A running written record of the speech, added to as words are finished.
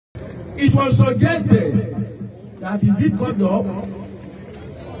It was suggested that is it cut off,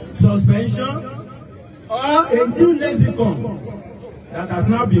 suspension, or a new lexicon that has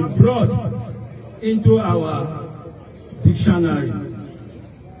now been brought into our dictionary.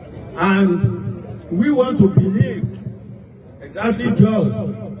 And we want to believe, exactly just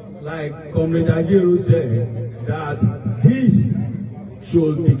like Comrade Aguero said, that this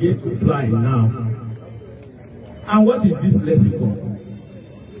should begin to fly now. And what is this lexicon?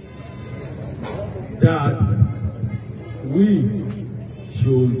 That we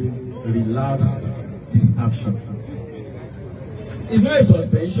should relax this action. It's not a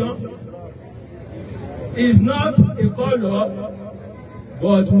suspension. It's not a call-off.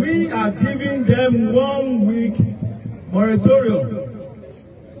 But we are giving them 1 week moratorium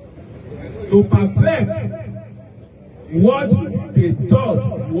to perfect what they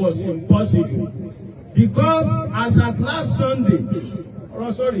thought was impossible. Because as at last Sunday,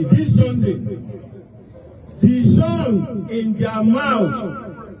 this Sunday, the song in their mouth,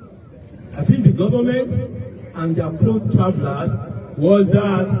 that is the government and their pro-travelers, was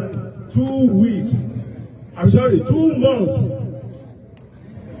that 2 months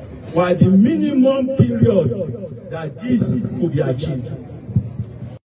were the minimum period that this could be achieved.